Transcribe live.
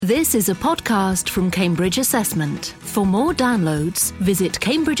This is a podcast from Cambridge Assessment. For more downloads, visit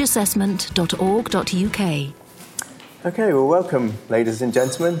cambridgeassessment.org.uk. Okay, well, welcome, ladies and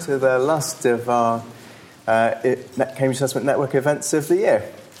gentlemen, to the last of our Cambridge Assessment Network events of the year.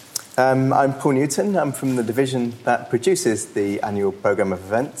 I'm Paul Newton. I'm from the division that produces the annual programme of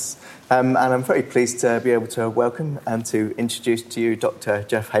events, and I'm very pleased to be able to welcome and to introduce to you Dr.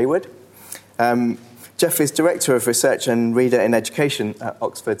 Jeff Hayward. Jeff is Director of Research and Reader in Education at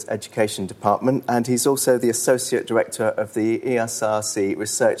Oxford's Education Department, and he's also the Associate Director of the ESRC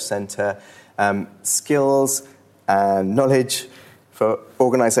Research Centre Skills and Knowledge for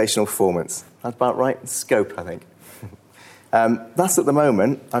Organisational Performance. That's about right. Scope, I think. That's at the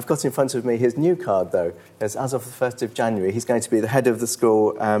moment. I've got in front of me his new card, though. As of the 1st of January, he's going to be the head of the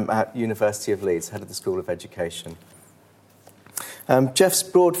school at University of Leeds, head of the School of Education. Jeff's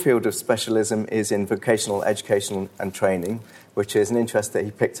broad field of specialism is in vocational education and training, which is an interest that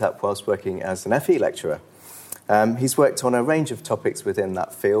he picked up whilst working as an FE lecturer. He's worked on a range of topics within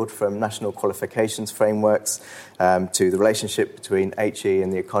that field, from national qualifications frameworks to the relationship between HE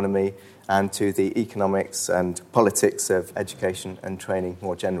and the economy, and to the economics and politics of education and training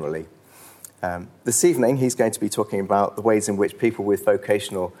more generally. This evening, he's going to be talking about the ways in which people with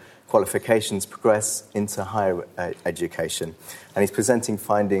vocational qualifications progress into higher education. And he's presenting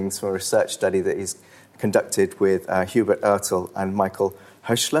findings from a research study that he's conducted with Hubert Ertel and Michael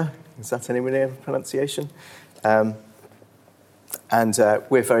Höschler. Is that anybody a pronunciation? And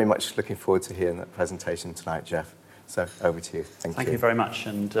we're very much looking forward to hearing that presentation tonight, Jeff. So over to you. Thank you very much,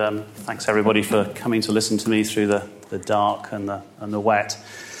 and thanks everybody for coming to listen to me through the dark and the wet.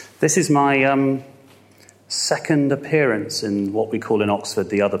 This is my second appearance in what we call in Oxford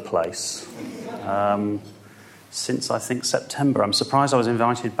the other place. Since I think September. I'm surprised I was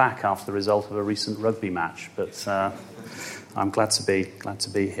invited back after the result of a recent rugby match, but I'm glad to be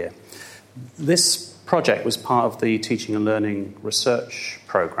here. This project was part of the Teaching and Learning Research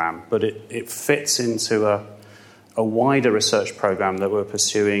Programme, but it fits into a wider research programme that we're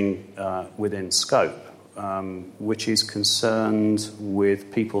pursuing within Scope, which is concerned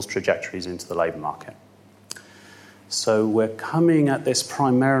with people's trajectories into the labour market. So we're coming at this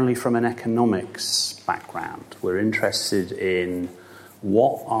primarily from an economics background. We're interested in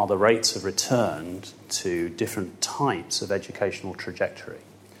what are the rates of return to different types of educational trajectory.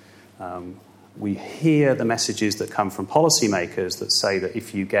 We hear the messages that come from policymakers that say that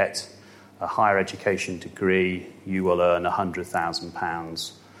if you get a higher education degree, you will earn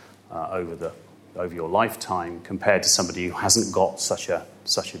 £100,000 over your lifetime, compared to somebody who hasn't got such a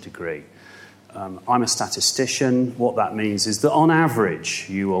degree. I'm a statistician. What that means is that on average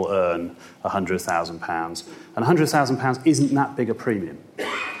you will earn £100,000, and £100,000 isn't that big a premium.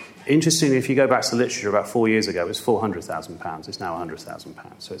 Interestingly, if you go back to the literature, about 4 years ago, it was £400,000. It's now £100,000,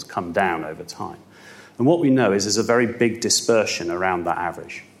 so it's come down over time. And what we know is there's a very big dispersion around that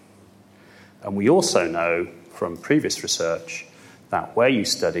average. And we also know from previous research that where you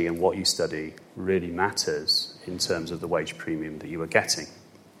study and what you study really matters in terms of the wage premium that you are getting.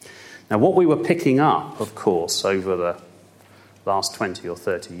 Now, what we were picking up, of course, over the last 20 or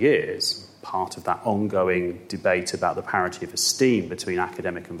 30 years, part of that ongoing debate about the parity of esteem between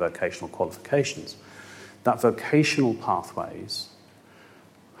academic and vocational qualifications, that vocational pathways,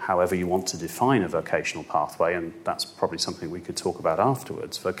 however you want to define a vocational pathway, and that's probably something we could talk about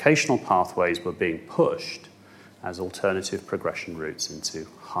afterwards, vocational pathways were being pushed as alternative progression routes into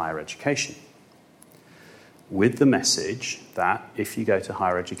higher education, with the message that if you go to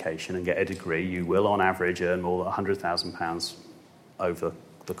higher education and get a degree, you will on average earn more than £100,000 over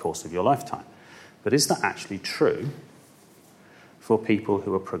the course of your lifetime. But is that actually true for people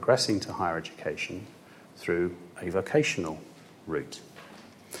who are progressing to higher education through a vocational route?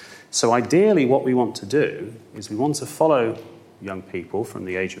 So ideally what we want to do is we want to follow young people from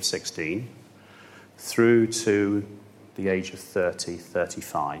the age of 16 through to the age of 30,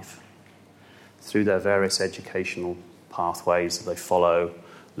 35, through their various educational pathways that they follow,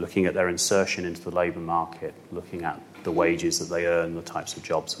 looking at their insertion into the labour market, looking at the wages that they earn, the types of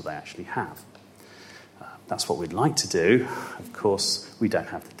jobs that they actually have. That's what we'd like to do. Of course, we don't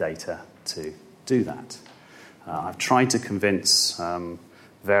have the data to do that. I've tried to convince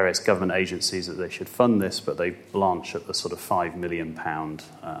various government agencies that they should fund this, but they blanch at the sort of £5 million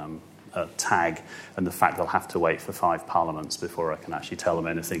tag, and the fact they'll have to wait for 5 parliaments before I can actually tell them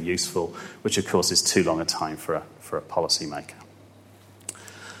anything useful, which of course is too long a time for a policymaker.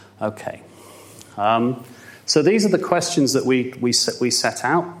 Okay. So these are the questions that we set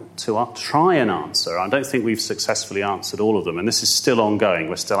out to try and answer. I don't think we've successfully answered all of them, and this is still ongoing.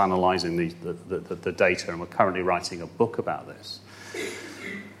 We're still analysing the data, and we're currently writing a book about this.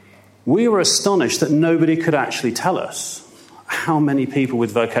 we were astonished that nobody could actually tell us how many people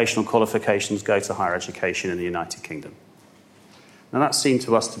with vocational qualifications go to higher education in the United Kingdom. Now, that seemed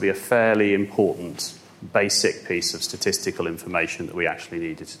to us to be a fairly important basic piece of statistical information that we actually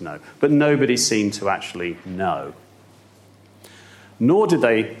needed to know. But nobody seemed to actually know. Nor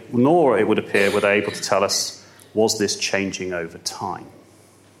it would appear, were they able to tell us, was this changing over time?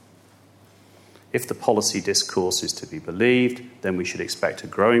 If the policy discourse is to be believed, then we should expect a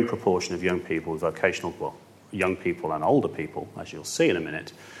growing proportion of young people with young people and older people, as you'll see in a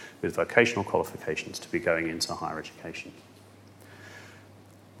minute, with vocational qualifications to be going into higher education.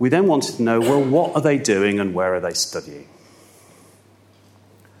 We then wanted to know, well, what are they doing and where are they studying?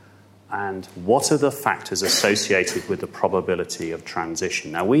 And what are the factors associated with the probability of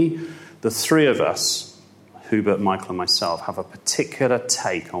transition? Now, the three of us, Hubert, Michael and myself, have a particular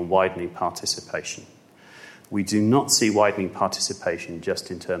take on widening participation. We do not see widening participation just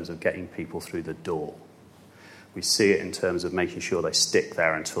in terms of getting people through the door. We see it in terms of making sure they stick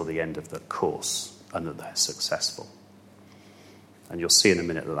there until the end of the course and that they're successful. And you'll see in a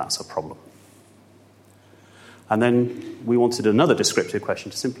minute that that's a problem. And then we wanted another descriptive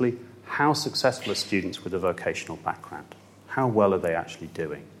question to simply, how successful are students with a vocational background? How well are they actually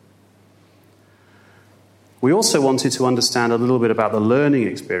doing? We also wanted to understand a little bit about the learning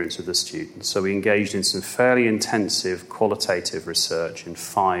experience of the students, so we engaged in some fairly intensive qualitative research in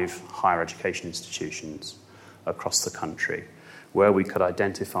 5 higher education institutions across the country, where we could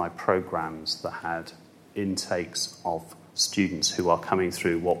identify programs that had intakes of students who are coming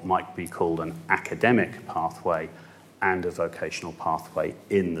through what might be called an academic pathway and a vocational pathway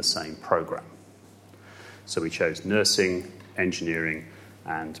in the same program. So we chose nursing, engineering,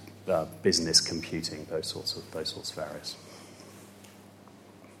 and business computing, those sorts of areas.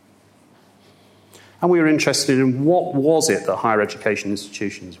 And we were interested in what was it that higher education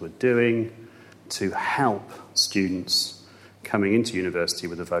institutions were doing to help students coming into university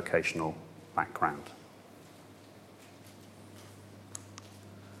with a vocational background.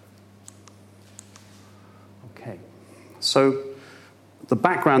 Okay, so the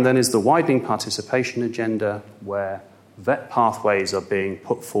background then is the widening participation agenda, where VET pathways are being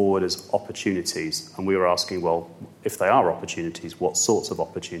put forward as opportunities, and we were asking, well, if they are opportunities, what sorts of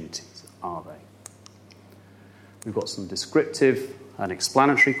opportunities are they? We've got some descriptive and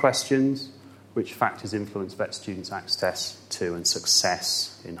explanatory questions. Which factors influence VET students' access to and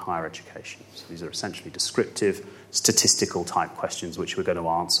success in higher education? So these are essentially descriptive, statistical type questions which we're going to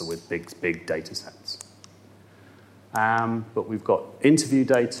answer with big data sets. But we've got interview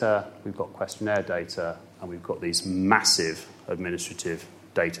data, we've got questionnaire data, and we've got these massive administrative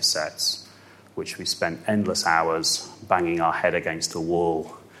data sets which we spent endless hours banging our head against a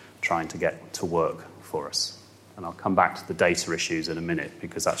wall trying to get to work for us. And I'll come back to the data issues in a minute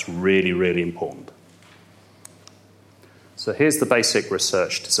because that's really, really important. So here's the basic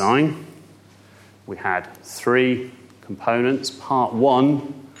research design. We had 3 components. Part 1,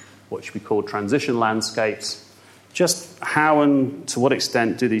 which we call transition landscapes. Just how and to what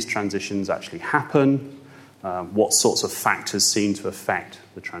extent do these transitions actually happen? What sorts of factors seem to affect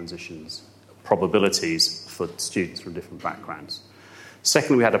the transitions, probabilities for students from different backgrounds.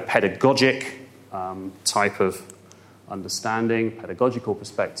 Secondly, we had a pedagogic type of understanding, pedagogical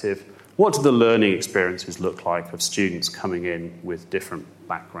perspective. What do the learning experiences look like of students coming in with different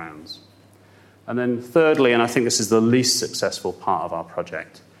backgrounds? And then thirdly, and I think this is the least successful part of our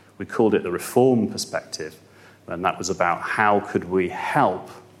project, we called it the reform perspective, and that was about how could we help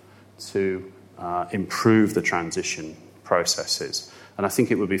to improve the transition processes. And I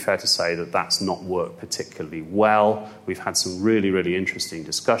think it would be fair to say that that's not worked particularly well. We've had some really, really interesting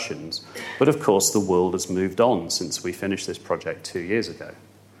discussions. But of course, the world has moved on since we finished this project 2 years ago.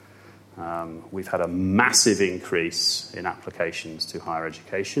 We've had a massive increase in applications to higher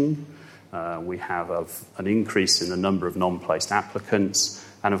education. We have an increase in the number of non-placed applicants.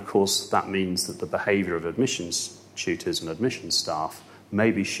 And of course, that means that the behaviour of admissions tutors and admissions staff may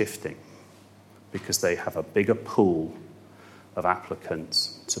be shifting because they have a bigger pool of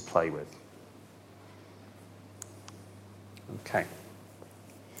applicants to play with. Okay.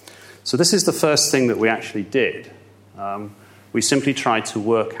 So this is the first thing that we actually did. We simply tried to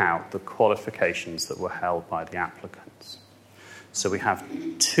work out the qualifications that were held by the applicants. So we have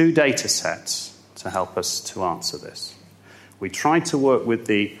 2 data sets to help us to answer this. We tried to work with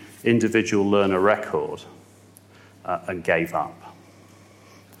the individual learner record and gave up.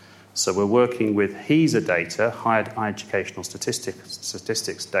 So we're working with HESA data, Higher Educational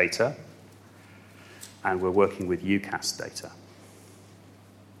Statistics data, and we're working with UCAS data.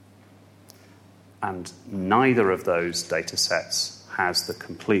 And neither of those data sets has the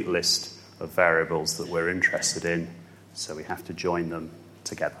complete list of variables that we're interested in, so we have to join them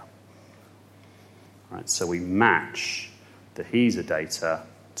together. Right, so we match the HESA data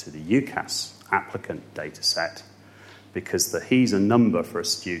to the UCAS applicant data set, because the HESA number for a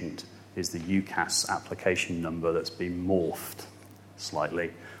student is the UCAS application number that's been morphed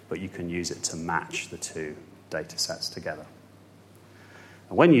slightly, but you can use it to match the two data sets together.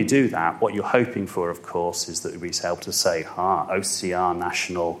 And when you do that, what you're hoping for, of course, is that we able to say, OCR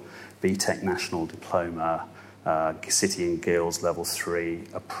National, BTEC National Diploma, City and Guilds Level 3,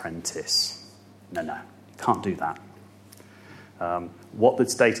 Apprentice. No, you can't do that. What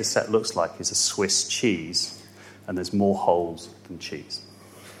this data set looks like is a Swiss cheese, and there's more holes than cheese.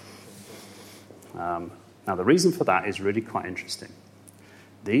 Now, the reason for that is really quite interesting.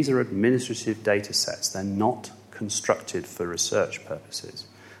 These are administrative data sets. They're not constructed for research purposes.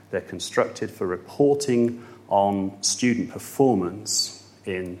 They're constructed for reporting on student performance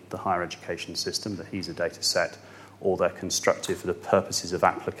in the higher education system, the HESA data set, or they're constructed for the purposes of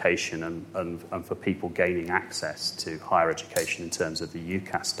application and for people gaining access to higher education in terms of the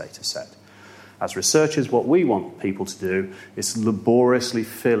UCAS data set. As researchers, what we want people to do is laboriously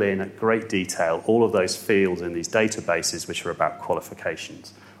fill in at great detail all of those fields in these databases which are about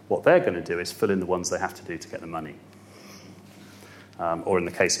qualifications. What they're going to do is fill in the ones they have to do to get the money. Or in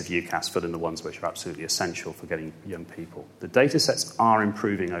the case of UCAS, fill in the ones which are absolutely essential for getting young people. The data sets are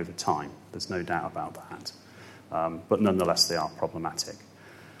improving over time. There's no doubt about that. But nonetheless, they are problematic.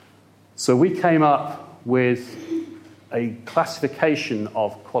 So we came up with a classification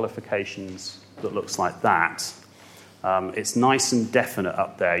of qualifications that looks like that. It's nice and definite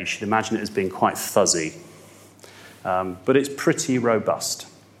up there. You should imagine it as being quite fuzzy. But it's pretty robust.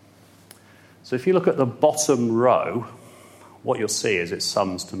 So if you look at the bottom row, what you'll see is it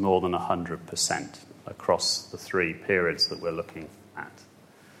sums to more than 100% across the 3 periods that we're looking at,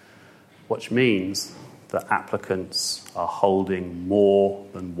 which means that applicants are holding more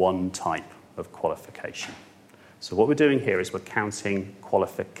than one type of qualification. So what we're doing here is we're counting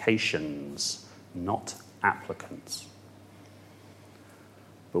qualifications, not applicants.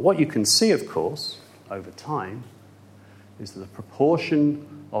 But what you can see, of course, over time, is that the proportion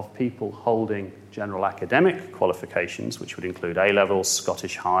of people holding general academic qualifications, which would include A-levels,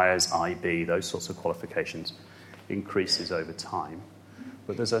 Scottish Highers, IB, those sorts of qualifications, increases over time.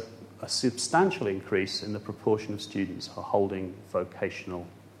 But there's a substantial increase in the proportion of students who are holding vocational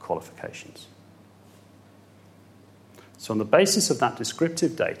qualifications. So on the basis of that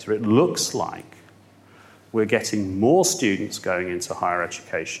descriptive data, it looks like we're getting more students going into higher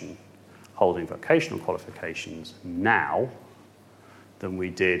education holding vocational qualifications now than we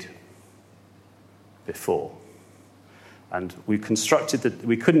did before. And we constructed that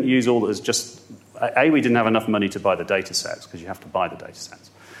we couldn't use all that as just, A, we didn't have enough money to buy the data sets, because you have to buy the data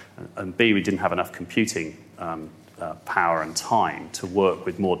sets. And B, we didn't have enough computing power and time to work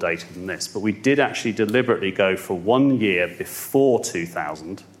with more data than this. But we did actually deliberately go for 1 year before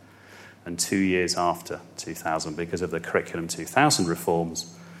 2000 and 2 years after 2000 because of the Curriculum 2000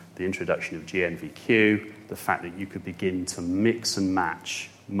 reforms, the introduction of GNVQ, the fact that you could begin to mix and match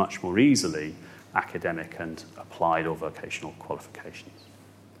much more easily academic and applied or vocational qualifications.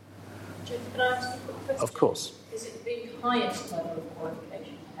 Can I ask you a quick question? Of course. Is it the highest level of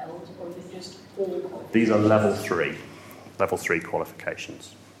qualification held, or is it just all qualifications? These are level 3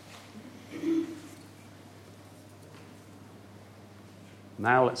 qualifications.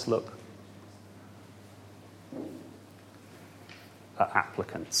 Now let's look at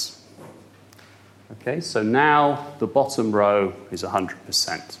applicants. Okay, so now the bottom row is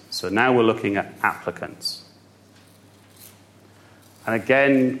 100%. So now we're looking at applicants. And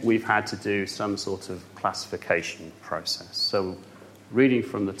again, we've had to do some sort of classification process. So reading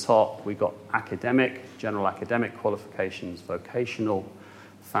from the top, we've got academic, general academic qualifications, vocational,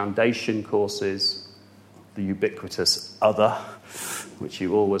 foundation courses, the ubiquitous other, which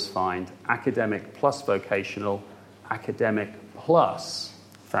you always find, academic plus vocational, academic plus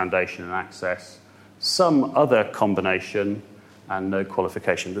foundation and access, some other combination, and no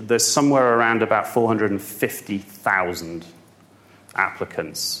qualification. There's somewhere around about 450,000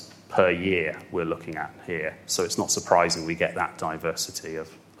 applicants per year we're looking at here. So it's not surprising we get that diversity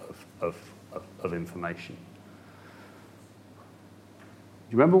of information.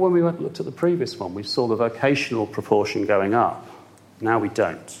 You remember when we looked at the previous one, we saw the vocational proportion going up. Now we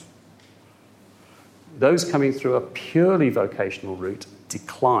don't. Those coming through a purely vocational route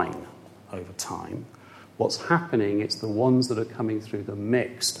decline over time. What's happening is the ones that are coming through the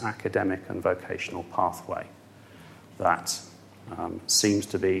mixed academic and vocational pathway that seems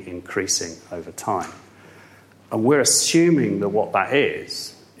to be increasing over time. And we're assuming that what that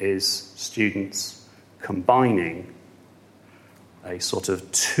is students combining a sort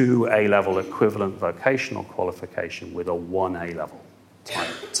of 2 A-level equivalent vocational qualification with a 1 A-level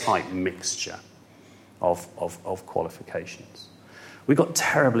type mixture of qualifications. We got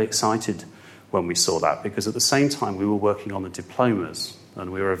terribly excited when we saw that, because at the same time we were working on the diplomas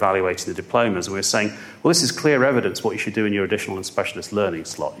and we were evaluating the diplomas, and we were saying, well, this is clear evidence what you should do in your additional and specialist learning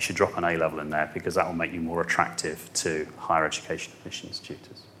slot. You should drop an A-level in there because that will make you more attractive to higher education admissions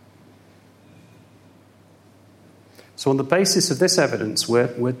tutors. So on the basis of this evidence,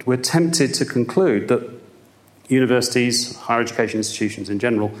 we're tempted to conclude that universities, higher education institutions in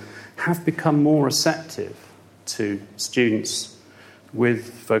general, have become more receptive to students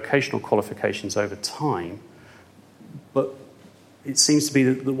with vocational qualifications over time. But it seems to be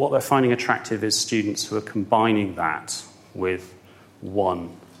that what they're finding attractive is students who are combining that with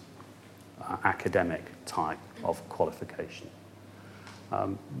one academic type of qualification.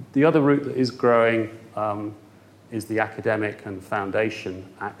 The other route that is growing is the academic and foundation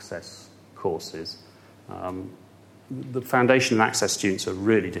access courses. The foundation and access students are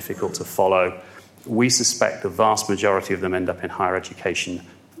really difficult to follow. We suspect the vast majority of them end up in higher education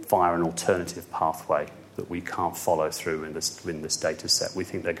via an alternative pathway that we can't follow through in this data set. We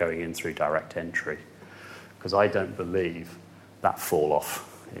think they're going in through direct entry, because I don't believe that fall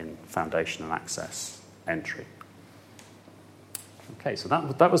off in foundation and access entry. Okay, so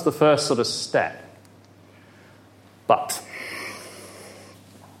that was the first sort of step. But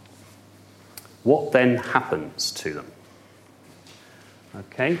what then happens to them?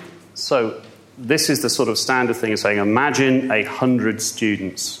 Okay, so this is the sort of standard thing of saying, imagine 100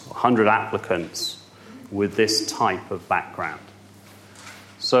 students, 100 applicants with this type of background.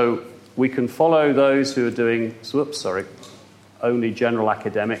 So we can follow those who are doing, only general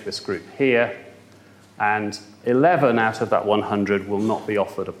academic, this group here, and 11 out of that 100 will not be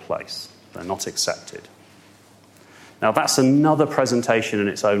offered a place. They're not accepted. Now, that's another presentation in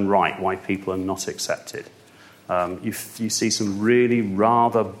its own right, why people are not accepted. You see some really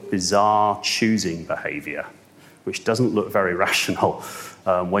rather bizarre choosing behaviour, which doesn't look very rational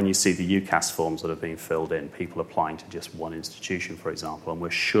when you see the UCAS forms that are being filled in, people applying to just one institution, for example, and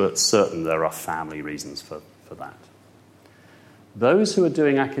we're certain there are family reasons for that. Those who are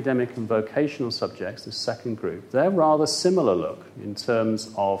doing academic and vocational subjects, the second group, they're rather similar look in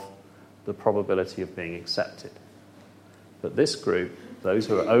terms of the probability of being accepted. But this group, those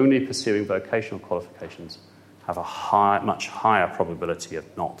who are only pursuing vocational qualifications, have a much higher probability of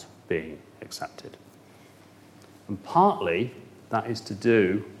not being accepted. And partly that is to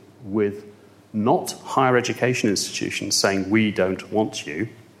do with not higher education institutions saying we don't want you,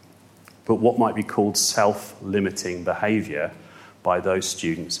 but what might be called self-limiting behaviour by those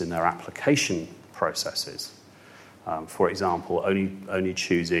students in their application processes. For example, only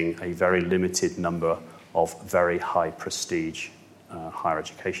choosing a very limited number of very high prestige higher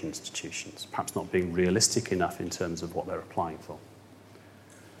education institutions, perhaps not being realistic enough in terms of what they're applying for.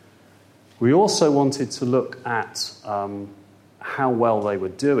 We also wanted to look at how well they were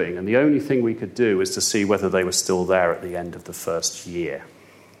doing, and the only thing we could do was to see whether they were still there at the end of the first year.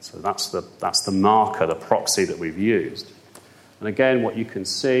 So that's the marker, the proxy that we've used. And again, what you can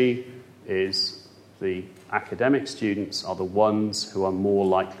see is the academic students are the ones who are more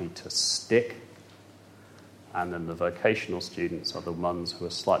likely to stick, and then the vocational students are the ones who are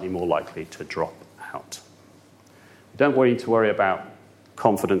slightly more likely to drop out. We don't need to worry about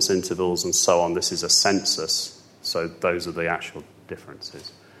confidence intervals and so on. This is a census, so those are the actual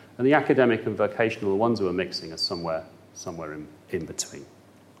differences. And the academic and vocational, the ones who are mixing, are somewhere in between.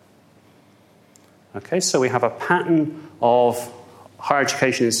 Okay, so we have a pattern of higher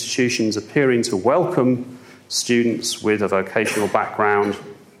education institutions appearing to welcome students with a vocational background,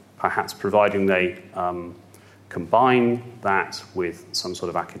 perhaps providing they combine that with some sort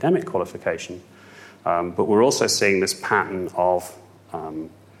of academic qualification. But we're also seeing this pattern of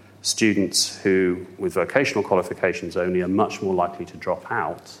students who, with vocational qualifications only, are much more likely to drop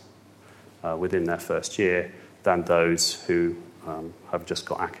out within their first year than those who have just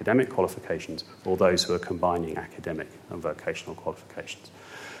got academic qualifications, or those who are combining academic and vocational qualifications.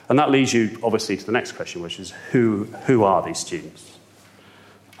 And that leads you, obviously, to the next question, which is who are these students?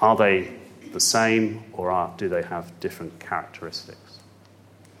 Are they the same, or do they have different characteristics?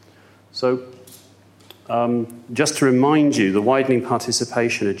 So, just to remind you, the widening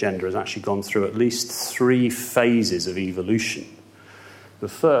participation agenda has actually gone through at least 3 phases of evolution. The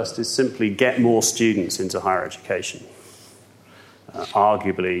first is simply get more students into higher education.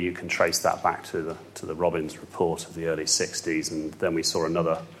 Arguably, you can trace that back to the Robbins report of the early 60s, and then we saw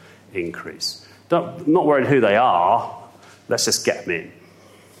another increase. not worried who they are, let's just get them in.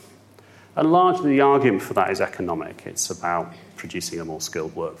 And largely the argument for that is economic. It's about producing a more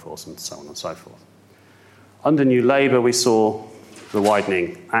skilled workforce and so on and so forth. Under New Labour, we saw the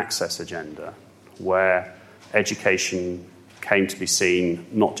widening access agenda, where education came to be seen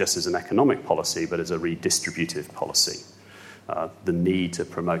not just as an economic policy, but as a redistributive policy. The need to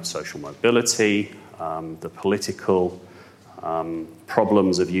promote social mobility, the political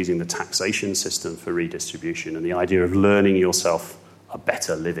problems of using the taxation system for redistribution, and the idea of learning yourself a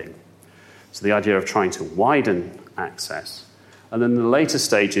better living. So the idea of trying to widen access. And then in the later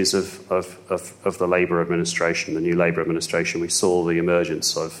stages of the Labour administration, the New Labour administration, we saw the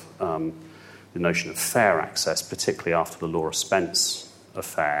emergence of the notion of fair access, particularly after the Laura Spence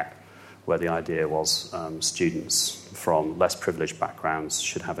affair, where the idea was students from less privileged backgrounds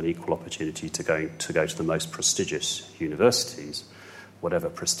should have an equal opportunity to go to the most prestigious universities, whatever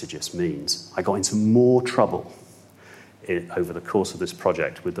prestigious means. I got into more trouble over the course of this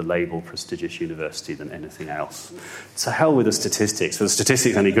project with the label prestigious university than anything else. To hell with the statistics. If the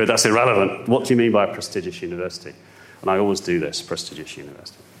statistics are any good, that's irrelevant. What do you mean by a prestigious university? And I always do this, prestigious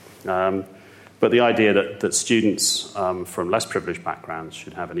university. But the idea that students from less privileged backgrounds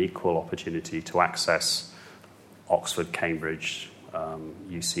should have an equal opportunity to access Oxford, Cambridge,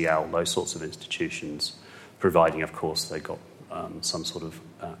 UCL, those sorts of institutions, providing, of course, they got some sort of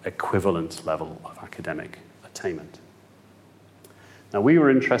equivalent level of academic attainment. Now, we were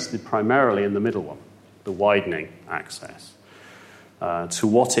interested primarily in the middle one, the widening access. To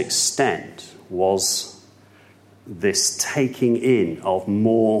what extent was this taking in of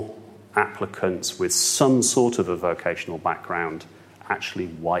more applicants with some sort of a vocational background actually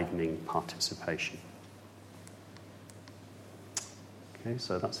widening participation? Okay,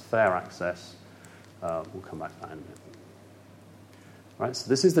 so that's fair access. We'll come back to that in a minute. Right, so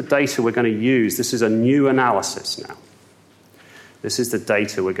this is the data we're going to use. This is a new analysis now. This is the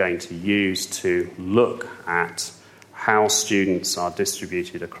data we're going to use to look at how students are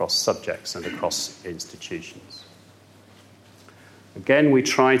distributed across subjects and across institutions. Again, we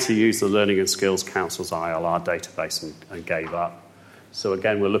tried to use the Learning and Skills Council's ILR database and gave up. So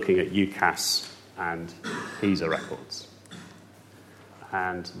again, we're looking at UCAS and HESA records.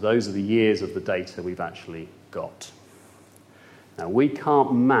 And those are the years of the data we've actually got. Now, we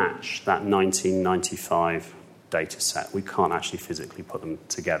can't match that 1995 data set. We can't actually physically put them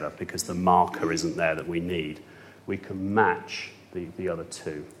together because the marker isn't there that we need. We can match the other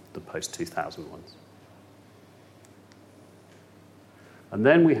two, the post-2000 ones. And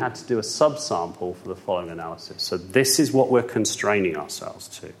then we had to do a subsample for the following analysis. So this is what we're constraining ourselves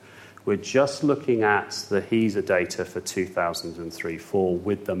to. We're just looking at the HESA data for 2003-04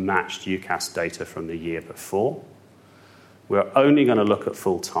 with the matched UCAS data from the year before. We're only going to look at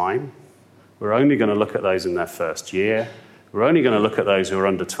full-time. We're only going to look at those in their first year. We're only going to look at those who are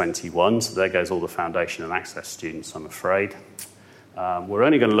under 21, so there goes all the foundation and access students, I'm afraid. We're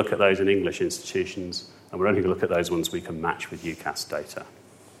only going to look at those in English institutions, and we're only going to look at those ones we can match with UCAS data.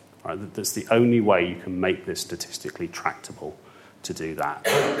 Right, that's the only way you can make this statistically tractable to do that.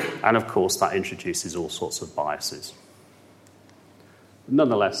 And of course, that introduces all sorts of biases.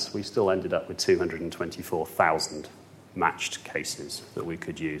 Nonetheless, we still ended up with 224,000 matched cases that we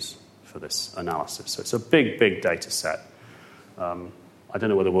could use for this analysis. So it's a big, big data set. I don't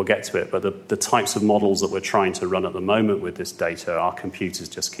know whether we'll get to it, but the types of models that we're trying to run at the moment with this data, our computers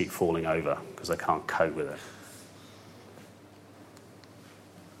just keep falling over because they can't cope with it.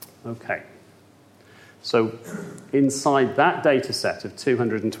 Okay. So inside that data set of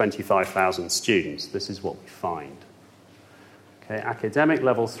 225,000 students, this is what we find. Okay, academic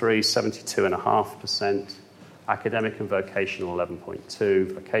level 3, 72.5%. Academic and vocational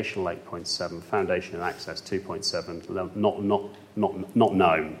 11.2, vocational 8.7, foundation and access 2.7, not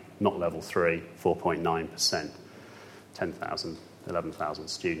known, not level 3, 4.9%, 10,000, 11,000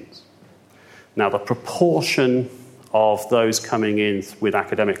 students. Now the proportion of those coming in with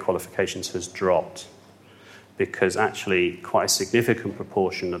academic qualifications has dropped because actually quite a significant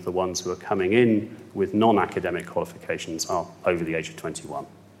proportion of the ones who are coming in with non-academic qualifications are over the age of 21.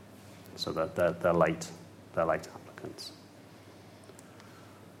 So they're late. They're late applicants.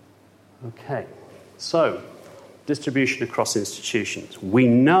 Okay, so distribution across institutions. We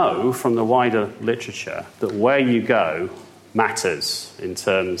know from the wider literature that where you go matters in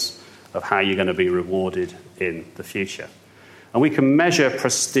terms of how you're going to be rewarded in the future. And we can measure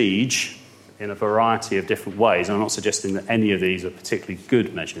prestige in a variety of different ways. And I'm not suggesting that any of these are particularly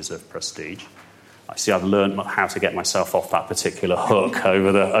good measures of prestige. I see I've learned how to get myself off that particular hook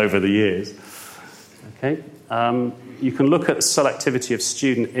over the years. Okay, You can look at the selectivity of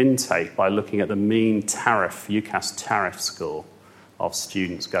student intake by looking at the mean tariff, UCAS tariff score of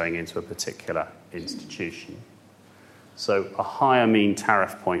students going into a particular institution. So a higher mean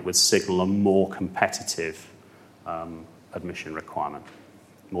tariff point would signal a more competitive admission requirement,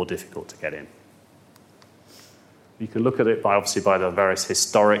 more difficult to get in. You can look at it obviously by the various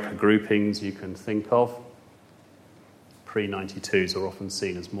historic groupings you can think of. Pre-92s are often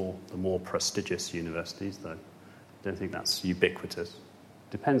seen as the more prestigious universities, though I don't think that's ubiquitous.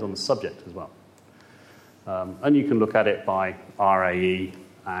 Depends on the subject as well. And you can look at it by RAE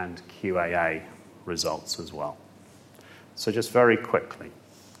and QAA results as well. So just very quickly,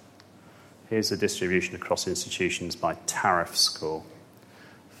 here's the distribution across institutions by tariff score.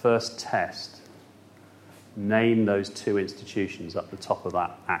 First test, name those two institutions up the top of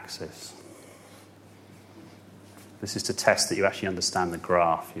that axis. This is to test that you actually understand the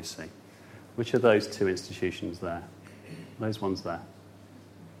graph, you see. Which are those two institutions there? Those ones there.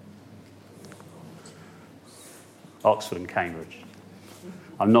 Oxford and Cambridge.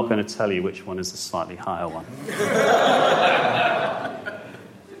 I'm not going to tell you which one is the slightly higher one.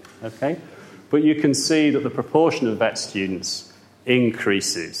 Okay? But you can see that the proportion of vet students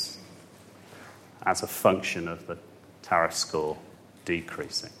increases as a function of the tariff score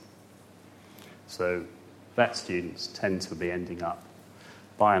decreasing. So vet students tend to be ending up,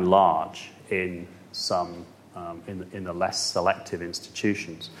 by and large, in some in the less selective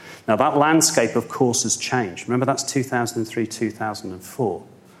institutions. Now, that landscape, of course, has changed. Remember, that's 2003, 2004.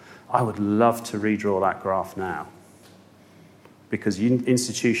 I would love to redraw that graph now, because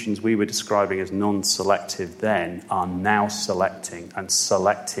institutions we were describing as non-selective then are now selecting, and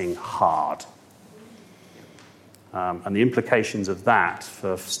selecting hard. And the implications of that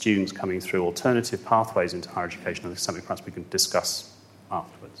for students coming through alternative pathways into higher education, I think something perhaps we can discuss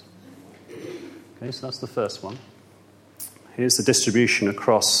afterwards. Okay, so that's the first one. Here's the distribution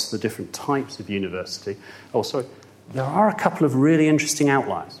across the different types of university. Oh, sorry. There are a couple of really interesting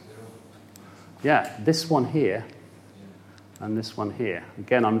outliers. Yeah, this one here and this one here.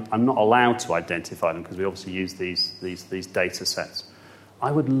 Again, I'm not allowed to identify them because we obviously use these data sets.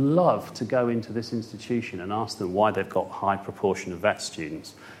 I would love to go into this institution and ask them why they've got a high proportion of vet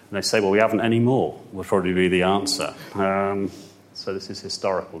students. And they say, well, we haven't any more, would probably be the answer. So this is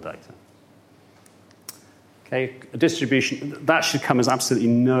historical data. Okay, a distribution, that should come as absolutely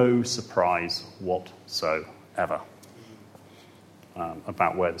no surprise whatsoever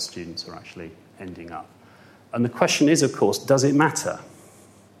about where the students are actually ending up. And the question is, of course, does it matter?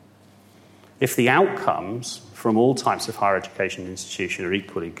 If the outcomes from all types of higher education institution are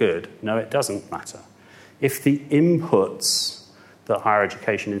equally good, no, it doesn't matter. If the inputs that higher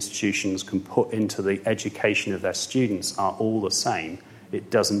education institutions can put into the education of their students are all the same, it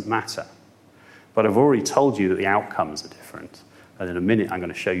doesn't matter. But I've already told you that the outcomes are different, and in a minute I'm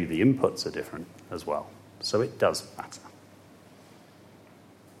going to show you the inputs are different as well. So it does matter.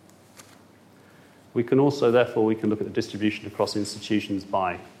 We can also, therefore, we can look at the distribution across institutions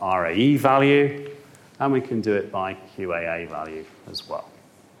by RAE value, and we can do it by QAA value as well.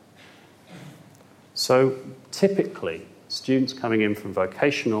 So typically, students coming in from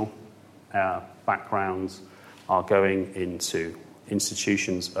vocational backgrounds are going into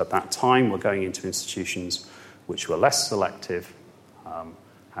institutions at that time. We're going into institutions which were less selective,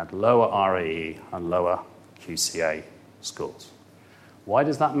 had lower RAE and lower QCA scores. Why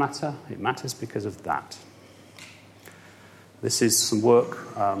does that matter? It matters because of that. This is some work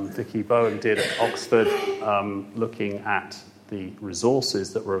Vicky Bowen did at Oxford looking at the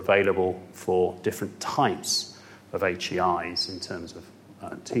resources that were available for different types of HEIs in terms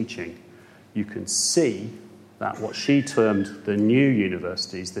of teaching. You can see that what she termed the new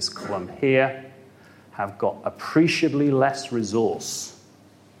universities, this column here, have got appreciably less resource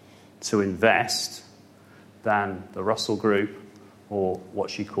to invest than the Russell Group or what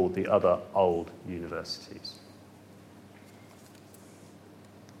she called the other old universities.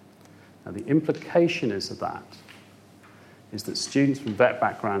 Now, the implication is that students from vet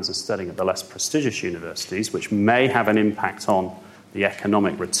backgrounds are studying at the less prestigious universities, which may have an impact on the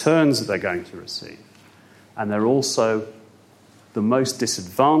economic returns that they're going to receive. And they're also the most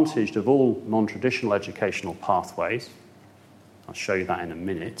disadvantaged of all non-traditional educational pathways. I'll show you that in a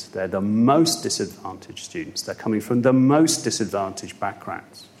minute. They're the most disadvantaged students. They're coming from the most disadvantaged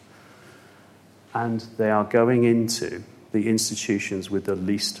backgrounds. And they are going into the institutions with the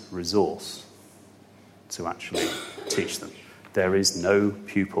least resource to actually teach them. There is no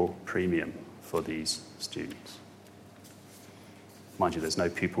pupil premium for these students. Mind you, there's no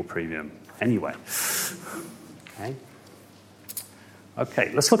pupil premium anyway.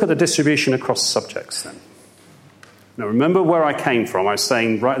 Okay, let's look at the distribution across subjects then. Now, remember where I came from. I was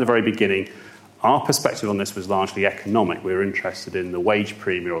saying right at the very beginning, our perspective on this was largely economic. We were interested in the wage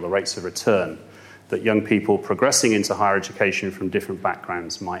premium or the rates of return that young people progressing into higher education from different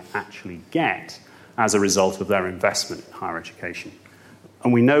backgrounds might actually get as a result of their investment in higher education.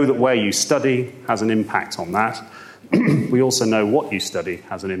 And we know that where you study has an impact on that. We also know what you study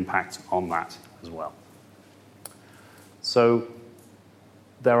has an impact on that as well. So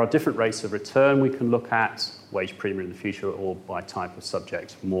there are different rates of return we can look at, wage premium in the future, or by type of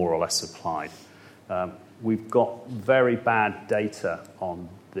subject, more or less applied. We've got very bad data on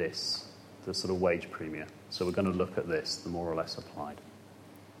this, the sort of wage premium. So we're going to look at this, the more or less applied.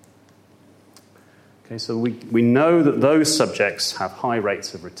 Okay, so we know that those subjects have high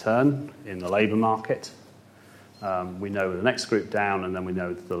rates of return in the labour market. We know the next group down, and then we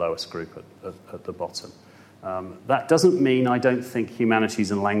know the lowest group at the bottom. That doesn't mean I don't think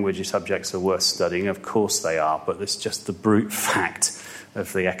humanities and language subjects are worth studying. Of course they are, but it's just the brute fact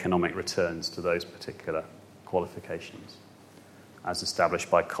of the economic returns to those particular qualifications, as established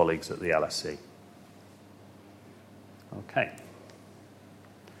by colleagues at the LSE. Okay.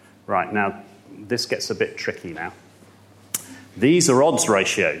 Right, now, this gets a bit tricky now. These are odds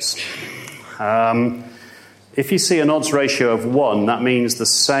ratios. If you see an odds ratio of 1, that means the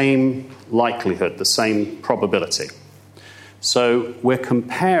same likelihood, the same probability. So we're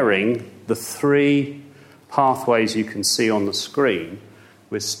comparing the 3 pathways you can see on the screen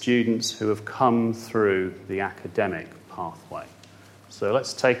with students who have come through the academic pathway. So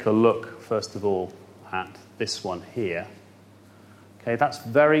let's take a look, first of all, at this one here. Okay, that's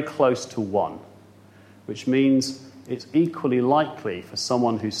very close to 1, which means it's equally likely for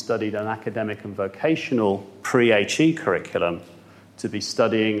someone who studied an academic and vocational pre-HE curriculum to be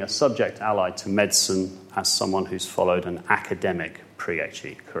studying a subject allied to medicine as someone who's followed an academic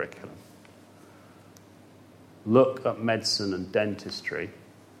pre-HE curriculum. Look at medicine and dentistry,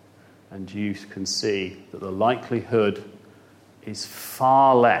 and you can see that the likelihood is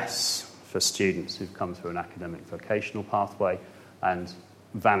far less for students who've come through an academic vocational pathway and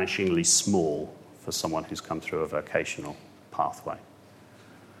vanishingly small for someone who's come through a vocational pathway.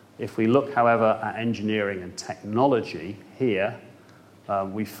 If we look, however, at engineering and technology here,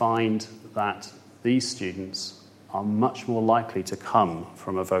 we find that these students are much more likely to come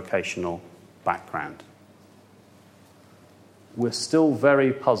from a vocational background. We're still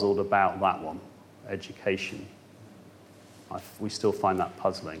very puzzled about that one, education. We still find that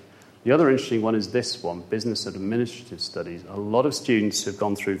puzzling. The other interesting one is this one, business and administrative studies. A lot of students who've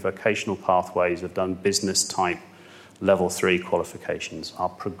gone through vocational pathways, have done business-type level 3 qualifications, are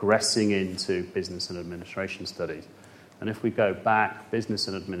progressing into business and administration studies. And if we go back, business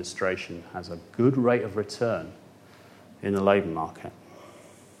and administration has a good rate of return in the labour market.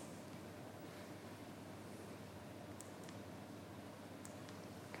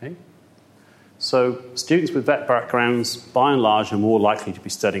 Okay. So students with vet backgrounds, by and large, are more likely to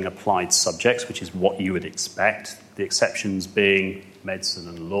be studying applied subjects, which is what you would expect, the exceptions being medicine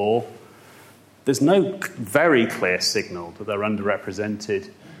and law. There's no very clear signal that they're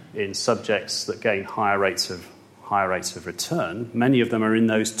underrepresented in subjects that gain higher rates of return. Many of them are in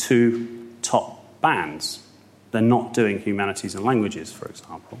those 2 top bands. They're not doing humanities and languages, for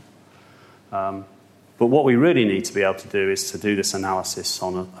example. But what we really need to be able to do is to do this analysis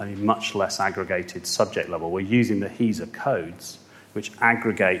on a much less aggregated subject level. We're using the HESA codes, which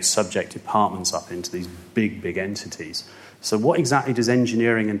aggregate subject departments up into these big, big entities. So what exactly does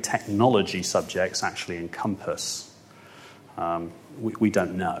engineering and technology subjects actually encompass? We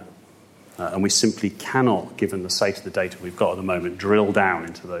don't know. And we simply cannot, given the state of the data we've got at the moment, drill down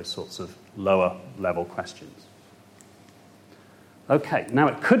into those sorts of lower level questions. Okay, now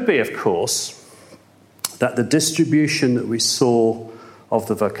it could be, of course, that the distribution that we saw of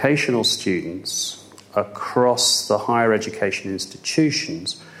the vocational students across the higher education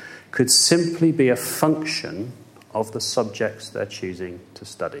institutions could simply be a function of the subjects they're choosing to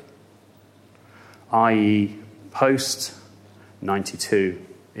study, i.e. post-92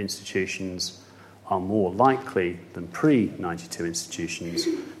 institutions are more likely than pre-92 institutions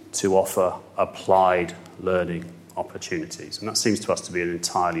to offer applied learning opportunities. And that seems to us to be an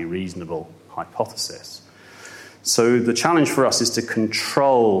entirely reasonable hypothesis. So the challenge for us is to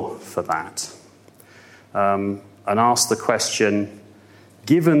control for that and ask the question,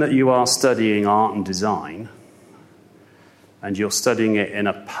 given that you are studying art and design and you're studying it in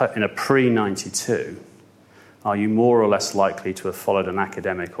a pre-92, are you more or less likely to have followed an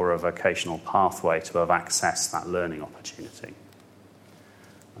academic or a vocational pathway to have accessed that learning opportunity?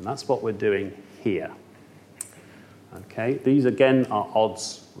 And that's what we're doing here. Okay, these again are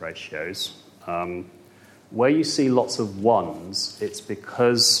odds ratios. where you see lots of ones, it's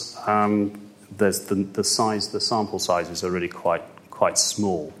because there's the sample sizes are really quite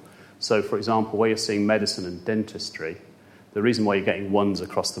small. So, for example, where you're seeing medicine and dentistry, the reason why you're getting ones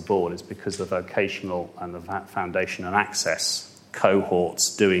across the board is because the vocational and the foundation and access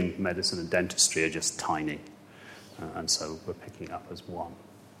cohorts doing medicine and dentistry are just tiny. And so we're picking up as one.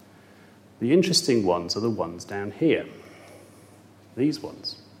 The interesting ones are the ones down here. These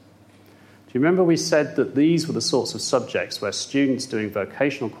ones. Do you remember we said that these were the sorts of subjects where students doing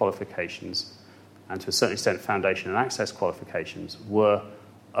vocational qualifications and to a certain extent foundation and access qualifications were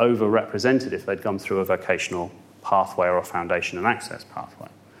overrepresented if they'd gone through a vocational pathway or a foundation and access pathway?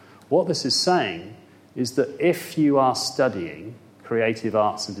 What this is saying is that if you are studying creative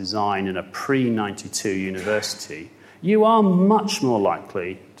arts and design in a pre-92 university, you are much more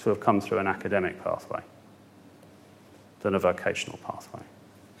likely to have come through an academic pathway than a vocational pathway.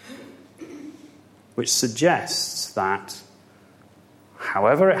 Which suggests that,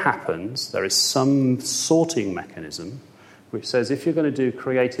 however it happens, there is some sorting mechanism which says if you're going to do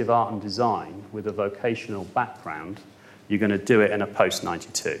creative art and design with a vocational background, you're going to do it in a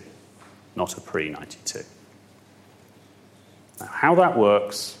post-92, not a pre-92. Now, how that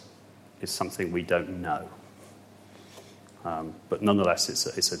works is something we don't know. But nonetheless,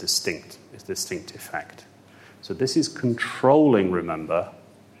 it's a distinct effect. So this is controlling, remember,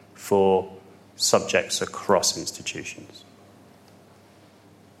 for subjects across institutions.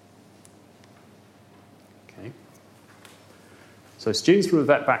 Okay. So students from a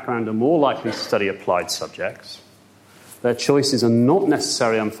vet background are more likely to study applied subjects. Their choices are not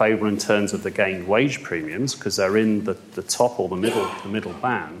necessarily unfavourable in terms of the gained wage premiums because they're in the top or the middle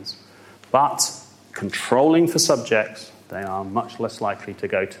bands, but controlling for subjects, they are much less likely to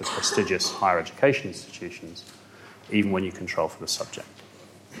go to prestigious higher education institutions, even when you control for the subject.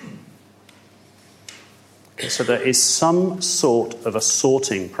 Okay, so there is some sort of a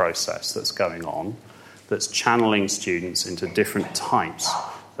sorting process that's going on that's channeling students into different types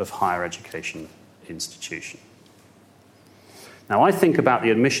of higher education institution. Now, I think about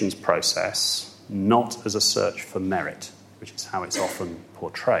the admissions process not as a search for merit, which is how it's often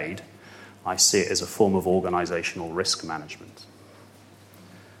portrayed. I see it as a form of organisational risk management.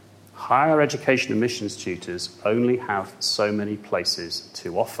 Higher education admissions tutors only have so many places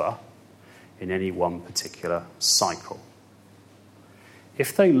to offer in any one particular cycle.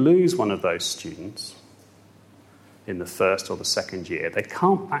 If they lose one of those students in the first or the second year, they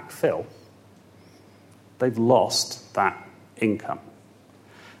can't backfill. They've lost that income.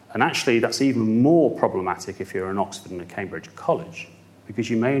 And actually, that's even more problematic if you're an Oxford and a Cambridge college,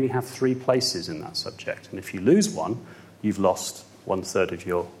 because you may only have 3 places in that subject. And if you lose one, you've lost 1/3 of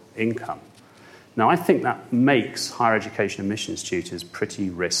your income. Now, I think that makes higher education admissions tutors pretty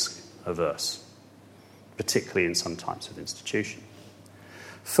risk-averse, particularly in some types of institution.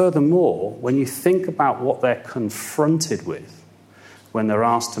 Furthermore, when you think about what they're confronted with when they're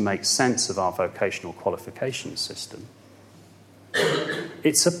asked to make sense of our vocational qualification system,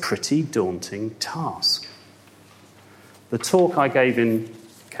 it's a pretty daunting task. The talk I gave in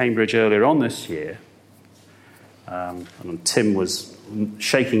Cambridge earlier on this year, and Tim was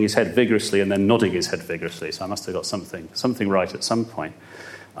shaking his head vigorously and then nodding his head vigorously, so I must have got something right at some point.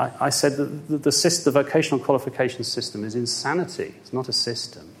 I said that the vocational qualification system is insanity. It's not a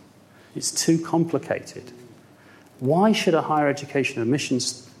system. It's too complicated. Why should a higher education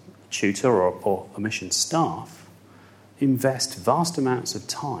admissions tutor or admissions staff invest vast amounts of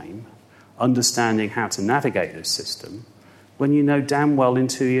time understanding how to navigate this system when you know damn well in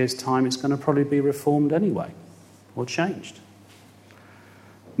 2 years' time it's going to probably be reformed anyway or changed?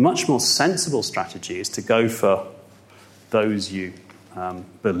 Much more sensible strategy is to go for those you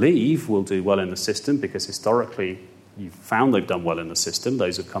believe will do well in the system, because historically you've found they've done well in the system,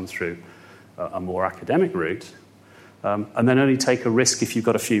 those have come through a more academic route, and then only take a risk if you've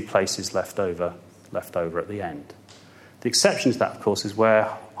got a few places left over at the end. The exception to that, of course, is where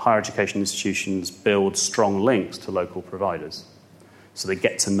higher education institutions build strong links to local providers, so they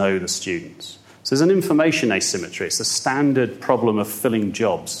get to know the students. So there's an information asymmetry. It's a standard problem of filling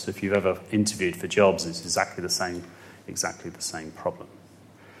jobs. If you've ever interviewed for jobs, it's exactly the same problem.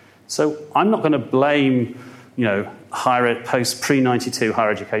 So I'm not going to blame, pre-92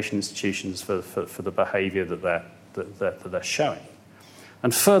 higher education institutions for the behaviour that they're showing.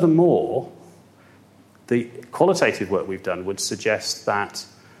 And furthermore, the qualitative work we've done would suggest that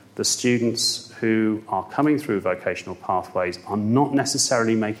the students who are coming through vocational pathways are not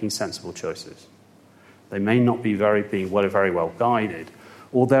necessarily making sensible choices. They may not be very well guided,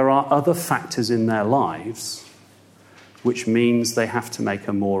 or there are other factors in their lives which means they have to make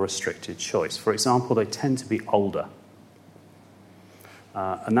a more restricted choice. For example, they tend to be older.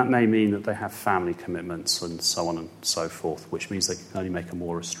 And that may mean that they have family commitments and so on and so forth, which means they can only make a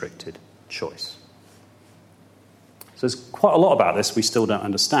more restricted choice. So there's quite a lot about this we still don't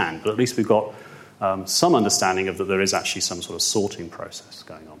understand, but at least we've got some understanding of that there is actually some sort of sorting process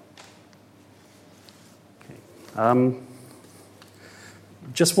going on. Okay.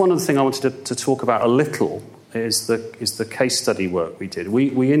 Just one other thing I wanted to talk about a little is the case study work we did.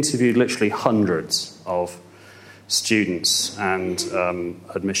 We interviewed literally hundreds of students and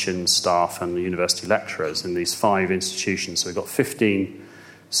admissions staff and the university lecturers in these 5 institutions. So we've got 15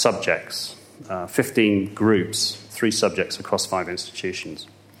 subjects, 15 groups, 3 subjects across 5 institutions.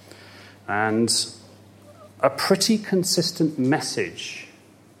 And a pretty consistent message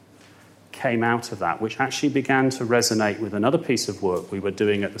came out of that, which actually began to resonate with another piece of work we were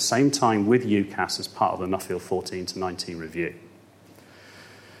doing at the same time with UCAS as part of the Nuffield 14 to 19 review.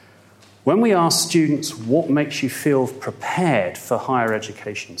 When we asked students what makes you feel prepared for higher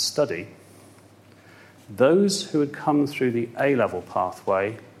education study, those who had come through the A-level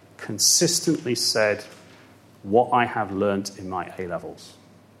pathway consistently said what I have learnt in my A-levels,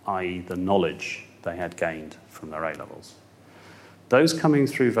 i.e. the knowledge they had gained from their A-levels. Those coming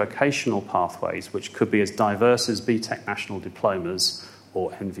through vocational pathways, which could be as diverse as BTEC national diplomas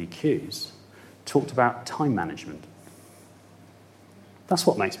or NVQs, talked about time management. That's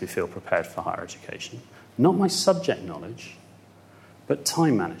what makes me feel prepared for higher education. Not my subject knowledge, but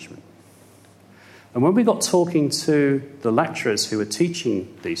time management. And when we got talking to the lecturers who were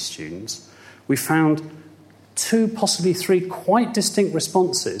teaching these students, we found 2, possibly 3 quite distinct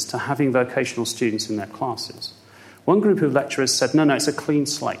responses to having vocational students in their classes. One group of lecturers said, no, it's a clean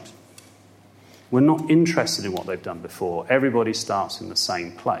slate. We're not interested in what they've done before. Everybody starts in the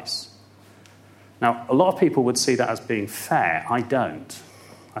same place. Now, a lot of people would see that as being fair. I don't.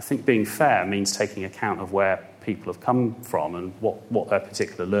 I think being fair means taking account of where people have come from and what their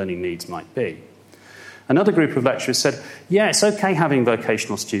particular learning needs might be. Another group of lecturers said, yeah, it's okay having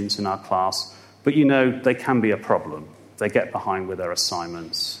vocational students in our class, but, they can be a problem. They get behind with their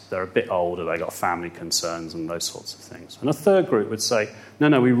assignments. They're a bit older. They've got family concerns and those sorts of things. And a third group would say,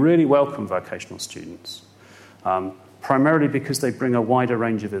 no, we really welcome vocational students, primarily because they bring a wider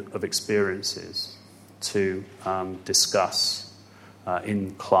range of experiences to discuss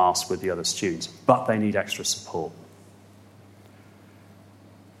in class with the other students, but they need extra support.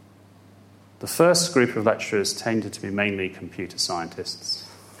 The first group of lecturers tended to be mainly computer scientists.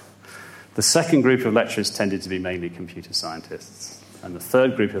 The second group of lecturers tended to be mainly computer scientists. And the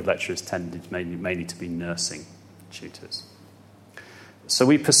third group of lecturers tended mainly to be nursing tutors. So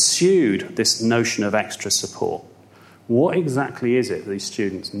we pursued this notion of extra support. What exactly is it these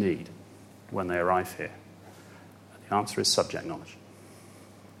students need when they arrive here? And the answer is subject knowledge.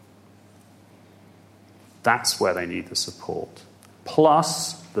 That's where they need the support.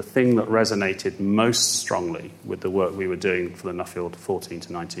 Plus, the thing that resonated most strongly with the work we were doing for the Nuffield 14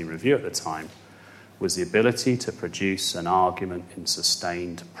 to 19 review at the time was the ability to produce an argument in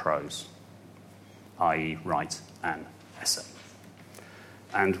sustained prose, i.e. write an essay.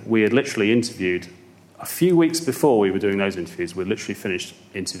 And we had literally interviewed, a few weeks before we were doing those interviews, we literally finished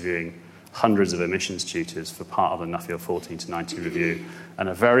interviewing hundreds of admissions tutors for part of the Nuffield 14 to 19 review, and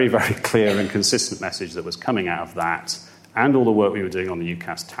a very, very clear and consistent message that was coming out of that and all the work we were doing on the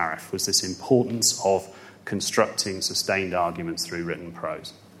UCAS tariff was this importance of constructing sustained arguments through written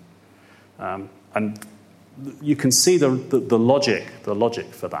prose. And you can see the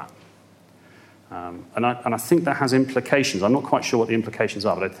logic for that. And I think that has implications. I'm not quite sure what the implications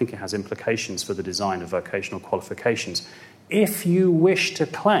are, but I think it has implications for the design of vocational qualifications. If you wish to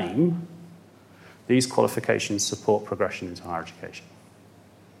claim these qualifications support progression into higher education.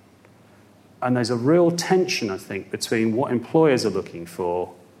 And there's a real tension, I think, between what employers are looking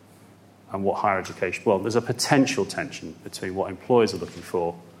for and what higher education... Well, there's a potential tension between what employers are looking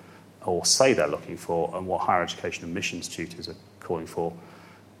for or say they're looking for and what higher education admissions tutors are calling for,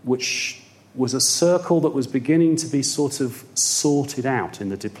 which was a circle that was beginning to be sort of sorted out in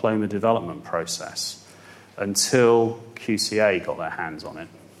the diploma development process until QCA got their hands on it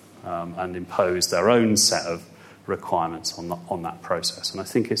and imposed their own set of requirements on that process. And I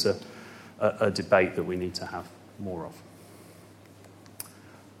think it's a debate that we need to have more of.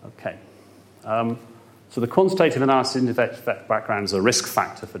 Okay. So the quantitative analysis indicates background is a risk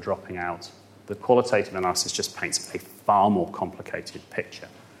factor for dropping out. The qualitative analysis just paints a far more complicated picture.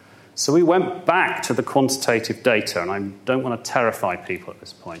 So we went back to the quantitative data, and I don't want to terrify people at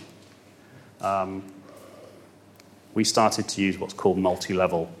this point. We started to use what's called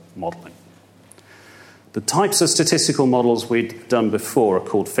multi-level modelling. The types of statistical models we'd done before are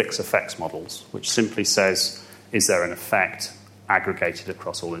called fixed effects models, which simply says, is there an effect aggregated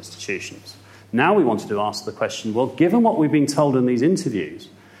across all institutions? Now we wanted to ask the question, well, given what we've been told in these interviews,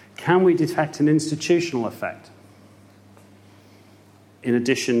 can we detect an institutional effect in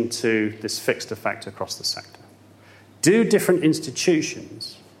addition to this fixed effect across the sector? Do different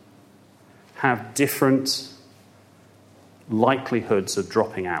institutions have different likelihoods of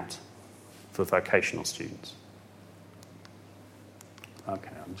dropping out for vocational students?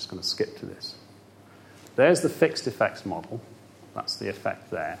 Okay, I'm just going to skip to this. There's the fixed effects model. That's the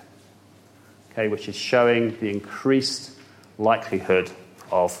effect there. Okay, which is showing the increased likelihood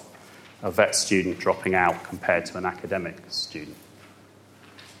of a vet student dropping out compared to an academic student.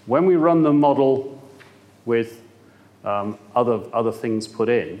 When we run the model with other things put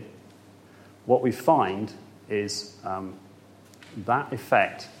in, what we find is that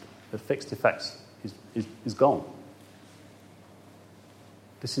effect, the fixed effects, is gone.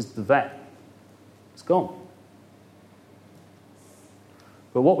 This is the vet. It's gone.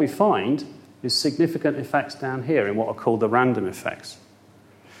 But what we find is significant effects down here in what are called the random effects.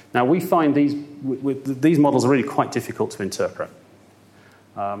 Now, we find these models are really quite difficult to interpret.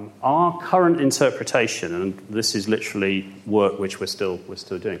 Our current interpretation, and this is literally work which we're still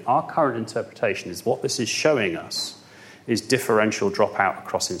doing, our current interpretation is what this is showing us is differential dropout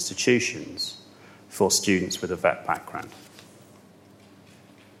across institutions for students with a vet background.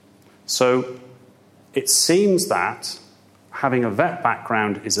 So it seems that having a vet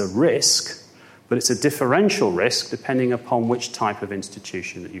background is a risk, but it's a differential risk depending upon which type of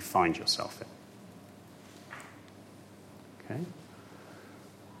institution that you find yourself in. Okay?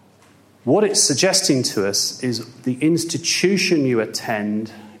 What it's suggesting to us is the institution you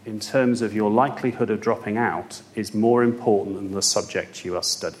attend in terms of your likelihood of dropping out is more important than the subject you are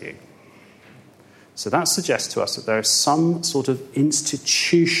studying. So that suggests to us that there is some sort of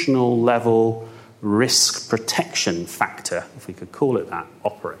institutional level risk protection factor, if we could call it that,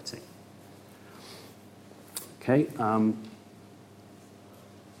 operating. Okay,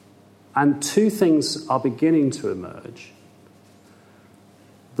 and two things are beginning to emerge.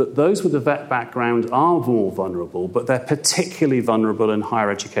 That those with a vet background are more vulnerable, but they're particularly vulnerable in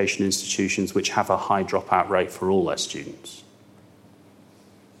higher education institutions which have a high dropout rate for all their students.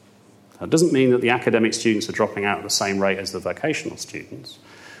 That doesn't mean that the academic students are dropping out at the same rate as the vocational students.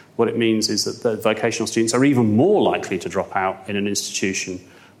 What it means is that the vocational students are even more likely to drop out in an institution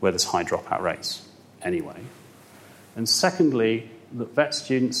where there's high dropout rates anyway. And secondly, the vet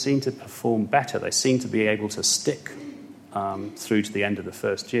students seem to perform better. They seem to be able to stick through to the end of the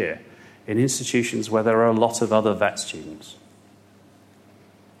first year in institutions where there are a lot of other vet students.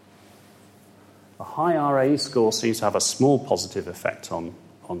 A high RAE score seems to have a small positive effect on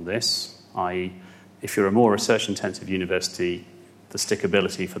this, i.e., if you're a more research-intensive university, the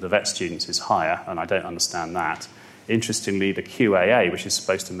stickability for the vet students is higher, and I don't understand that. Interestingly, the QAA, which is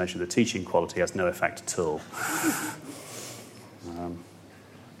supposed to measure the teaching quality, has no effect at all.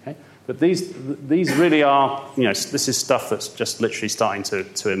 Okay? But these really are, this is stuff that's just literally starting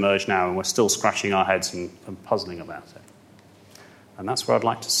to emerge now, and we're still scratching our heads and puzzling about it. And that's where I'd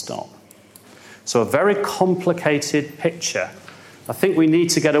like to stop. So a very complicated picture. I think we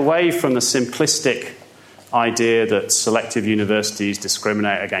need to get away from the simplistic idea that selective universities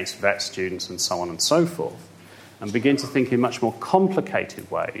discriminate against vet students and so on and so forth, and begin to think in much more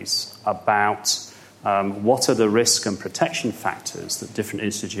complicated ways about what are the risk and protection factors that different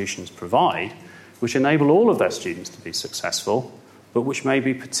institutions provide, which enable all of their students to be successful, but which may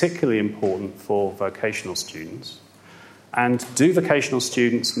be particularly important for vocational students. And do vocational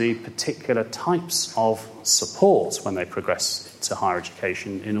students need particular types of support when they progress to higher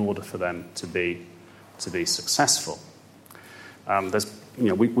education in order for them to be successful?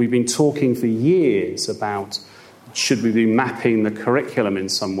 We've been talking for years about should we be mapping the curriculum in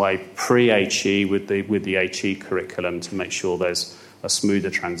some way pre-HE with the HE curriculum to make sure there's a smoother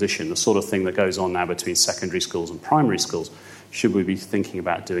transition, the sort of thing that goes on now between secondary schools and primary schools. Should we be thinking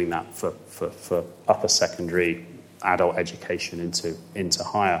about doing that for upper secondary adult education into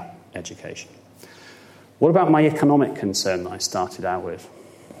higher education? What about my economic concern that I started out with?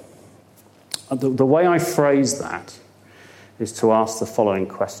 The way I phrase that is to ask the following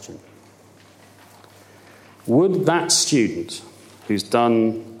question. Would that student who's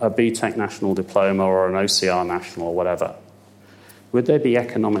done a BTEC National Diploma or an OCR National or whatever, would they be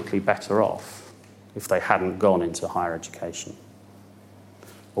economically better off if they hadn't gone into higher education?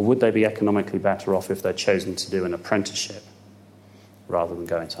 Or would they be economically better off if they'd chosen to do an apprenticeship rather than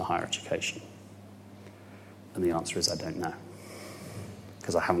go into higher education? And the answer is I don't know,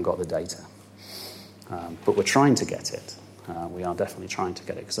 because I haven't got the data. But we're trying to get it. We are definitely trying to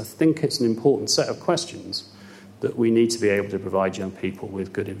get it, because I think it's an important set of questions that we need to be able to provide young people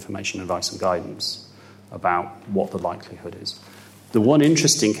with good information, advice and guidance about what the likelihood is. The one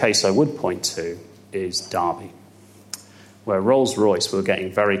interesting case I would point to is Derby, where Rolls-Royce were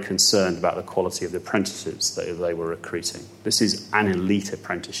getting very concerned about the quality of the apprentices that they were recruiting. This is an elite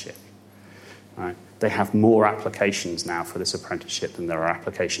apprenticeship. Right? They have more applications now for this apprenticeship than there are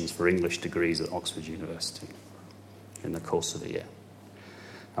applications for English degrees at Oxford University in the course of the year.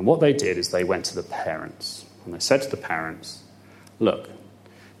 And what they did is they went to the parents, and they said to the parents, look,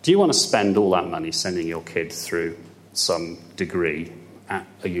 do you want to spend all that money sending your kid through some degree at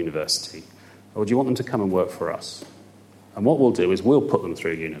a university, or do you want them to come and work for us? And what we'll do is we'll put them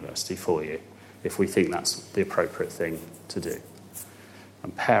through university for you if we think that's the appropriate thing to do.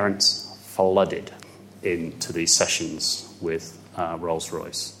 And parents flooded into these sessions with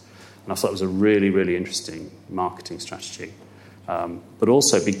Rolls-Royce. And I thought it was a really, really interesting marketing strategy. But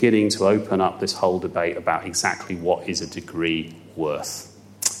also beginning to open up this whole debate about exactly what is a degree worth.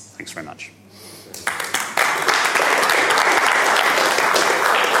 Thanks very much.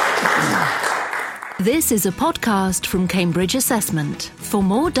 This is a podcast from Cambridge Assessment. For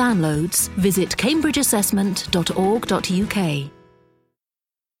more downloads, visit cambridgeassessment.org.uk.